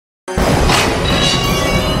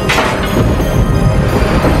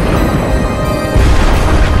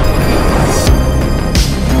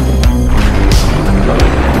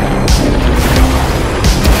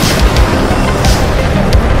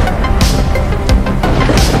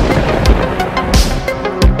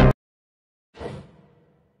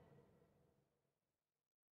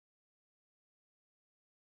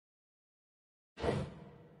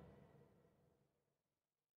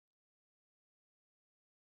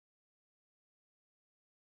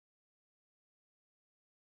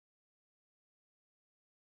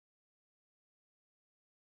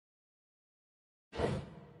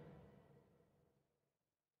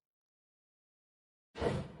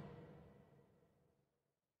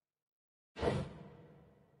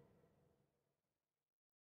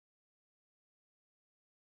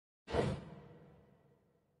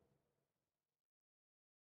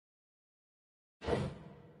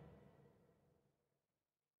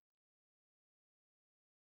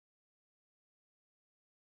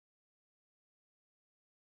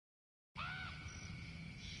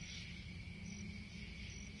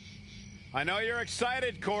I know you're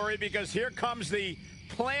excited, Corey, because here comes the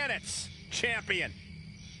Planet's champion.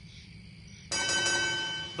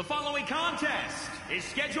 The following contest is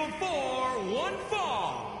scheduled for one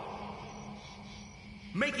fall.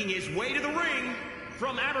 Making his way to the ring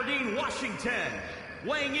from Aberdeen, Washington,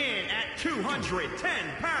 weighing in at 210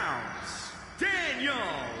 pounds, Daniel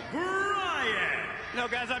Bryan. You know,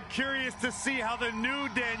 guys, I'm curious to see how the new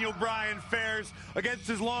Daniel Bryan fares against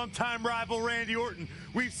his longtime rival, Randy Orton.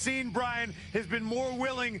 We've seen Bryan has been more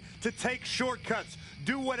willing to take shortcuts,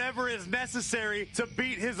 do whatever is necessary to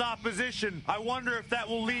beat his opposition. I wonder if that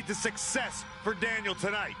will lead to success for Daniel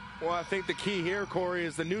tonight. Well, I think the key here, Corey,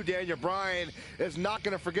 is the new Daniel Bryan is not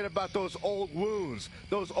going to forget about those old wounds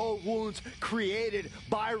created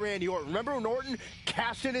by Randy Orton. Remember when Orton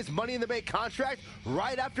cashed in his Money in the Bank contract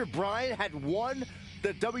right after Bryan had won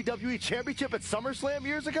the WWE Championship at SummerSlam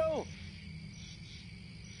years ago?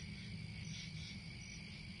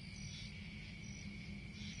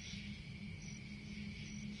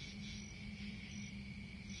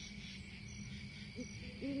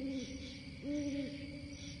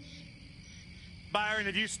 Byron,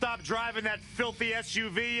 have you stopped driving that filthy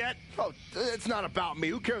SUV yet? Oh, it's not about me.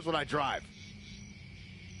 Who cares what I drive?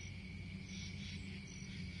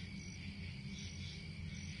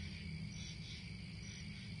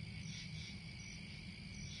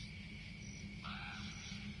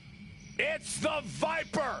 It's the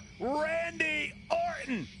Viper, Randy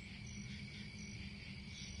Orton.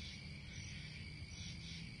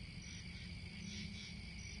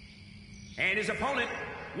 And his opponent,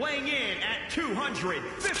 weighing in at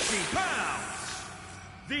 250 pounds,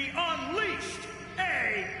 the Unleashed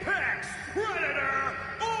Apex Predator,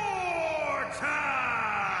 Orton!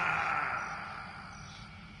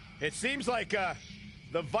 It seems like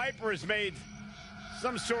the Viper has made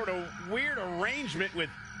some sort of weird arrangement with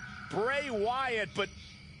Bray Wyatt, but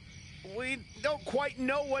we don't quite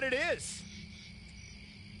know what it is.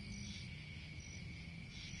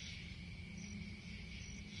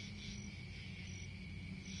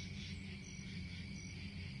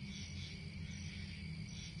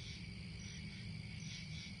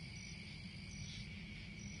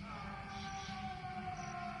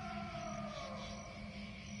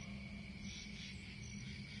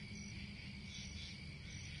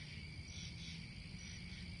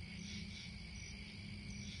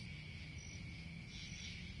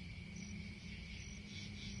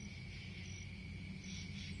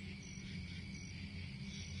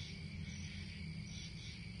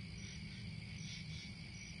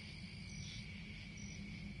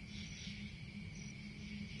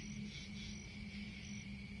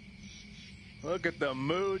 Look at the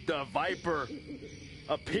mood the Viper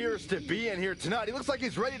appears to be in here tonight. He looks like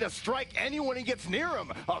he's ready to strike anyone he gets near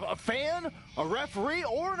him. A fan, a referee,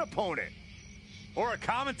 or an opponent. Or a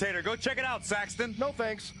commentator. Go check it out, Saxton. No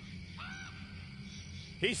thanks.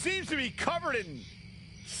 He seems to be covered in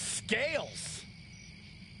scales.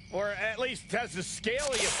 Or at least has a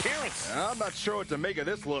scaly appearance. I'm not sure what to make of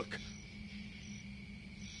this look.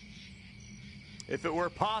 If it were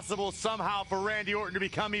possible somehow for Randy Orton to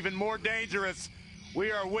become even more dangerous,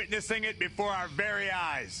 we are witnessing it before our very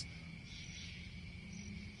eyes.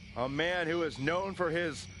 A man who is known for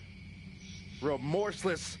his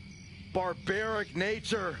remorseless, barbaric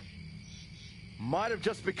nature might have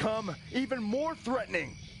just become even more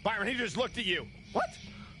threatening. Byron, he just looked at you. What?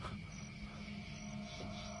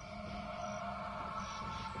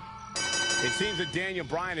 It seems that Daniel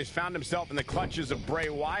Bryan has found himself in the clutches of Bray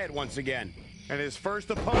Wyatt once again. And his first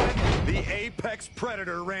opponent, the Apex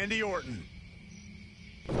Predator, Randy Orton.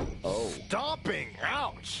 Oh. Stomping.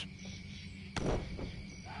 Ouch.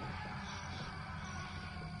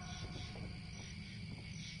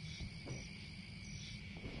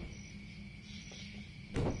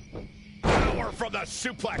 Power from the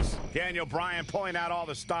suplex. Daniel Bryan pulling out all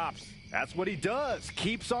the stops. That's what he does.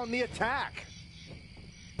 Keeps on the attack.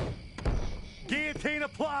 Guillotine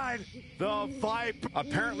applied. The Viper.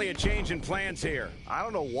 Apparently a change in plans here. I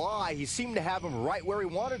don't know why. He seemed to have him right where he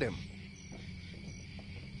wanted him.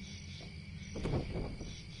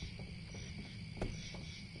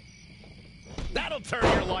 That'll turn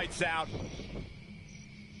your lights out.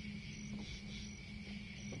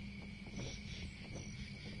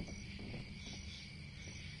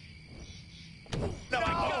 Oh, my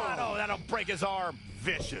God. Oh, that'll break his arm.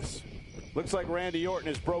 Vicious. Looks like Randy Orton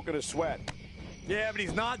has broken a sweat. Yeah, but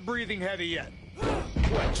he's not breathing heavy yet.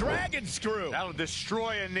 What dragon screw? That'll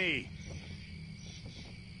destroy a knee.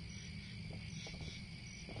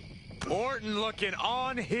 Orton looking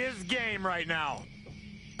on his game right now.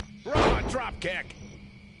 Raw drop kick.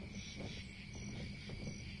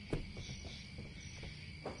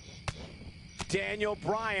 Daniel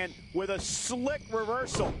Bryan with a slick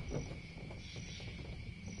reversal.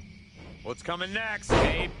 What's coming next?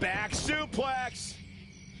 A back suplex.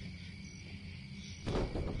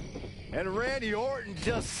 And Randy Orton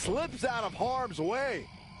just slips out of harm's way.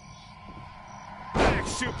 Back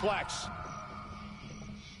suplex.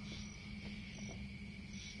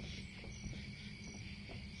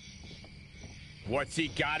 What's he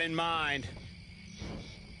got in mind?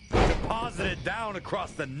 Deposited down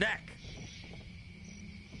across the neck.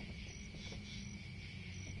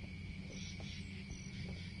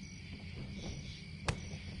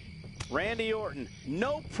 Randy Orton,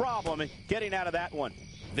 no problem in getting out of that one.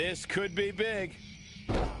 This could be big.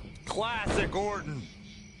 Classic Orton.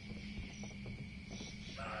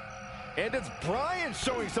 And it's Bryan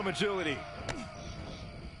showing some agility.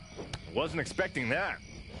 Wasn't expecting that.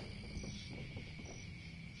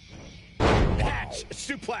 Patch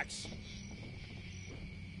suplex.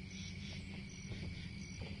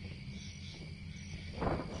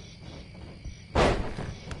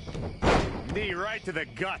 Knee right to the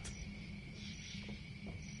gut.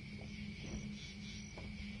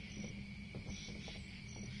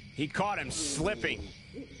 He caught him slipping.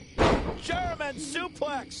 German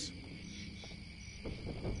suplex.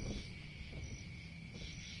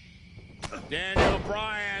 Daniel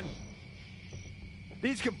Bryan.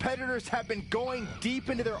 These competitors have been going deep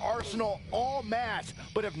into their arsenal all match,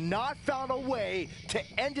 but have not found a way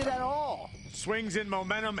to end it at all. Swings in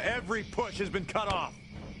momentum. Every push has been cut off.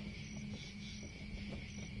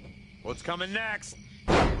 What's coming next?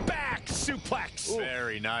 Back suplex.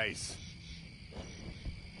 Very nice.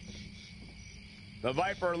 The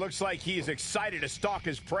Viper looks like he's excited to stalk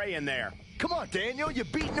his prey in there. Come on, Daniel,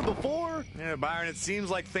 you've beaten him before. Yeah, Byron, it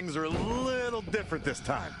seems like things are a little different this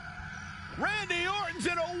time. Randy Orton's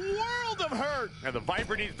in a world of hurt. Now, the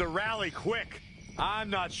Viper needs to rally quick.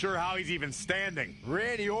 I'm not sure how he's even standing.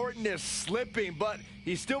 Randy Orton is slipping, but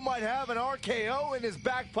he still might have an RKO in his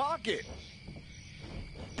back pocket.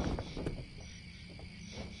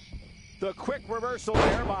 The quick reversal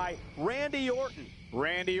there by Randy Orton.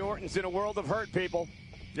 Randy Orton's in a world of hurt, people.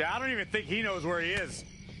 Yeah, I don't even think he knows where he is.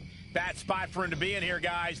 Bad spot for him to be in here,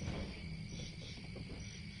 guys.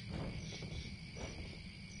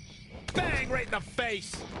 Bang, right in the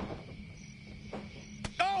face.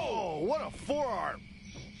 Oh, what a forearm.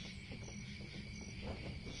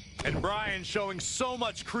 And Bryan showing so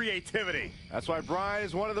much creativity. That's why Bryan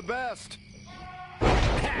is one of the best.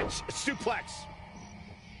 Patch suplex.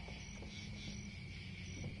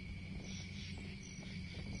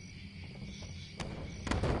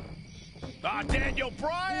 Daniel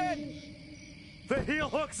Bryan. The heel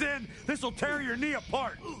hooks in. This will tear your knee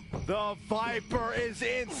apart. The Viper is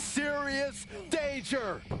in serious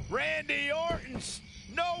danger. Randy Orton's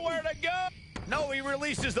nowhere to go. No, he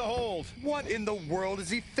releases the hold. What in the world is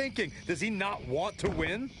he thinking? Does he not want to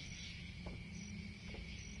win?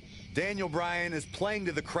 Daniel Bryan is playing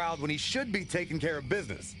to the crowd when he should be taking care of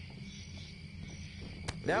business.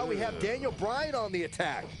 Now we have Daniel Bryan on the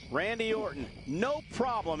attack. Randy Orton, no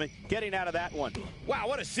problem in getting out of that one. Wow,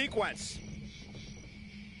 what a sequence.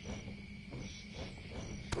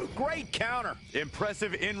 Great counter.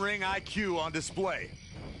 Impressive in-ring IQ on display.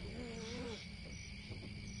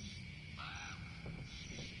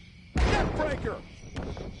 Neckbreaker.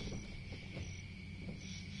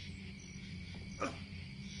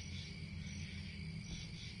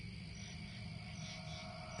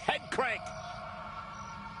 Head crank.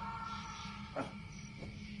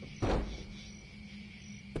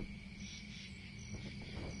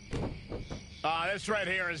 This right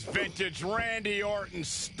here is vintage Randy Orton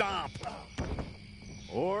stomp.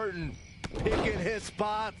 Orton picking his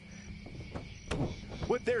spot.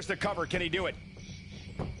 There's the cover. Can he do it?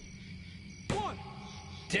 One.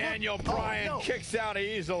 Daniel Bryan kicks out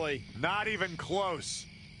easily. Not even close.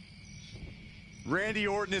 Randy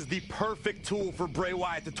Orton is the perfect tool for Bray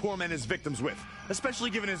Wyatt to torment his victims with, especially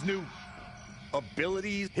given his new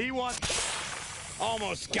abilities. He wants...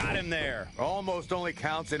 Almost got him there. Almost only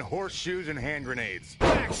counts in horseshoes and hand grenades.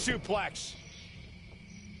 Back suplex.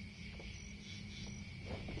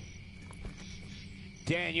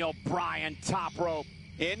 Daniel Bryan, top rope.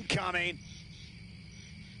 Incoming.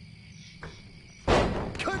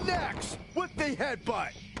 Connects with the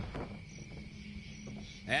headbutt.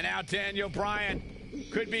 And now Daniel Bryan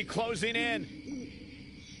could be closing in.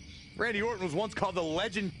 Randy Orton was once called the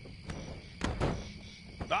legend.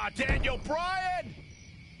 Daniel Bryan!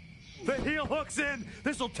 The heel hooks in.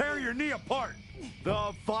 This will tear your knee apart.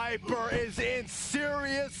 The Viper is in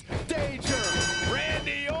serious danger.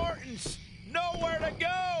 Randy Orton's nowhere to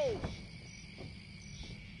go.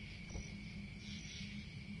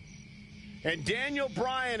 And Daniel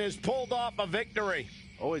Bryan has pulled off a victory.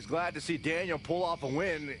 Always glad to see Daniel pull off a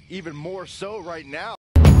win, even more so right now.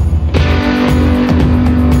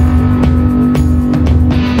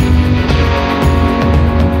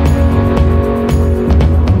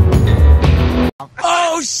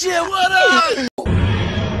 Oh shit, what up?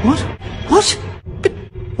 What? What?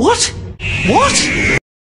 What? What?